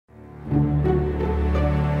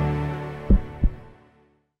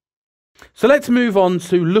So let's move on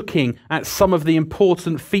to looking at some of the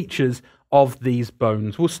important features of these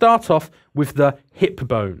bones. We'll start off with the hip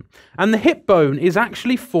bone. And the hip bone is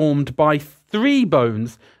actually formed by 3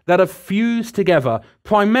 bones that are fused together,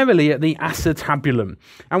 primarily at the acetabulum.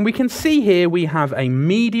 And we can see here we have a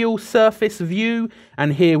medial surface view,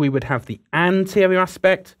 and here we would have the anterior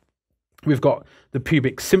aspect. We've got the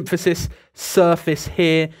pubic symphysis surface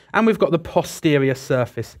here, and we've got the posterior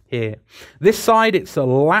surface here. This side, it's a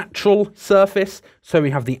lateral surface, so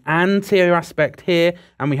we have the anterior aspect here,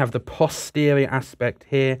 and we have the posterior aspect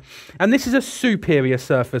here. And this is a superior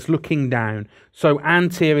surface looking down, so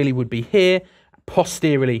anteriorly would be here,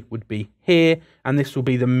 posteriorly would be here, and this will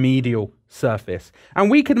be the medial surface.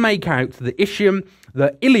 And we can make out the ischium,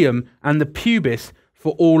 the ilium, and the pubis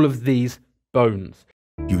for all of these bones.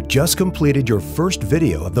 You just completed your first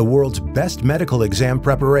video of the world's best medical exam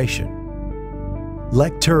preparation.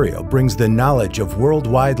 Lecturio brings the knowledge of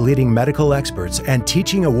worldwide leading medical experts and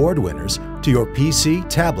teaching award winners to your PC,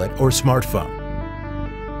 tablet, or smartphone.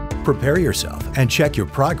 Prepare yourself and check your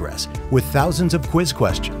progress with thousands of quiz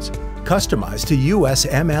questions customized to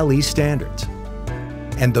USMLE standards.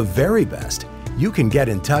 And the very best, you can get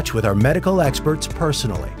in touch with our medical experts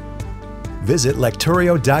personally. Visit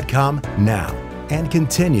lecturio.com now and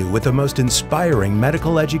continue with the most inspiring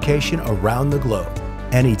medical education around the globe,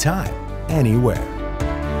 anytime, anywhere.